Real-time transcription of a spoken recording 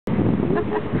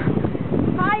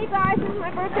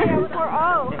birthday. I was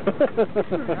 40.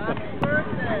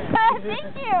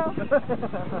 Thank you.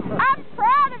 I'm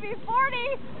proud to be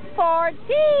 40. 40.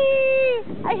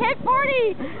 I hit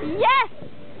 40. Yes.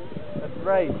 That's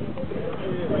right.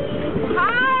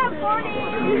 Hi, I'm 40.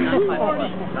 I'm 40.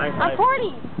 I'm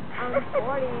 40. I'm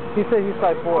 40. He said he's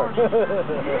 5'4".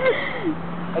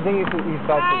 I think he's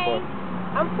 5'4".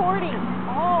 I'm 40.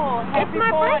 Oh, happy 40. It's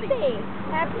my birthday.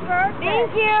 Happy birthday.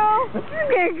 Thank you.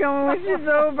 You're getting going when she's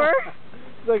over.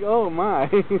 It's like, oh my.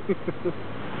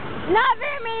 Not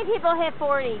very many people hit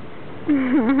 40.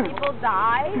 People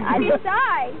die. I didn't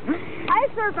die. I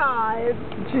survived.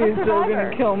 She's still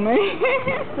gonna kill me.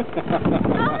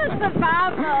 I'm a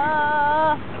survivor.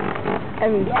 I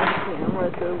mean, camera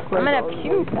so quick. I'm gonna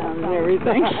puke and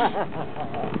everything.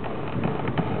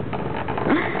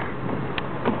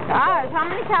 Gosh, how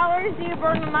many calories do you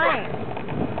burn a night?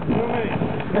 Too many.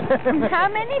 How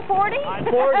many? 40?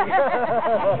 40.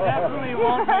 Definitely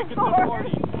won't make it to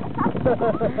 40.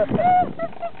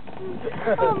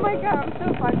 Oh my god, I'm so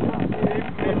fucked up.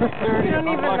 You don't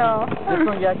even know. There's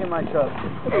some yak in my truck.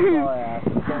 That's all I ask.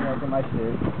 There's some yak in my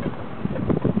shit.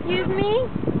 Excuse me?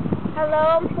 Hello,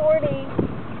 I'm 40.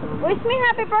 Wish me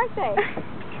happy birthday.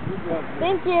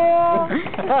 Thank you.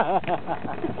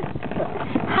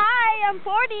 Hi, I'm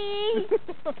 40.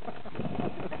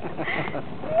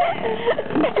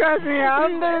 Trust me,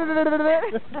 I'm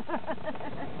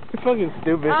You're fucking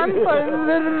stupid. I'm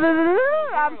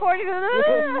 40.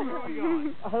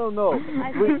 I don't know.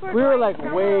 We were like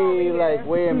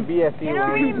way in BSE. You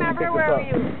don't remember where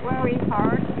we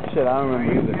parked? Shit, I don't Are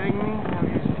remember you either. kidding me? Have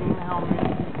you seen how many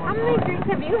people How many drinks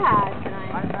have you had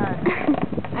tonight? I've had?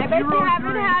 I bet you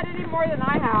haven't had any more than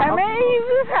I have. How many have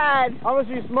you had? How much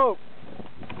do you smoke?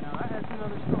 No, that's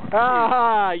another story.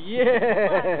 Ah, yeah.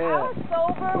 I was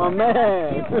sober My when man. I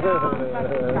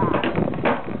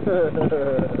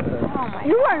Oh my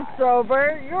You weren't sober.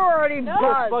 You were already You were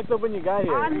buzzed. fucked up when you got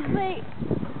here. Honestly,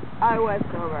 I was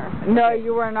sober. No,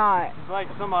 you were not. It's like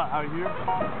some out here.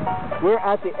 We're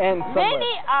at the end somewhere.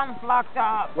 Maybe I'm fucked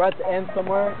up. We're at the end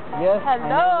somewhere. Yes.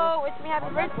 Hello, wish me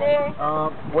happy birthday.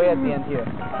 Way at the end here.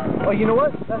 Oh, you know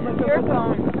what? That's my Your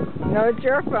phone. No, it's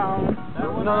your phone.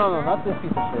 No, not this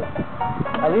piece of shit.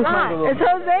 At least Not. mine's a little It's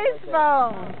Jose's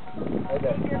phone. Right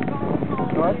there.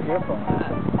 No, that's your phone.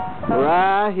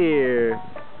 Right here.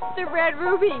 The red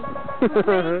ruby. Who made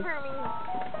for me.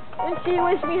 And she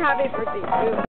wished me happy birthday too.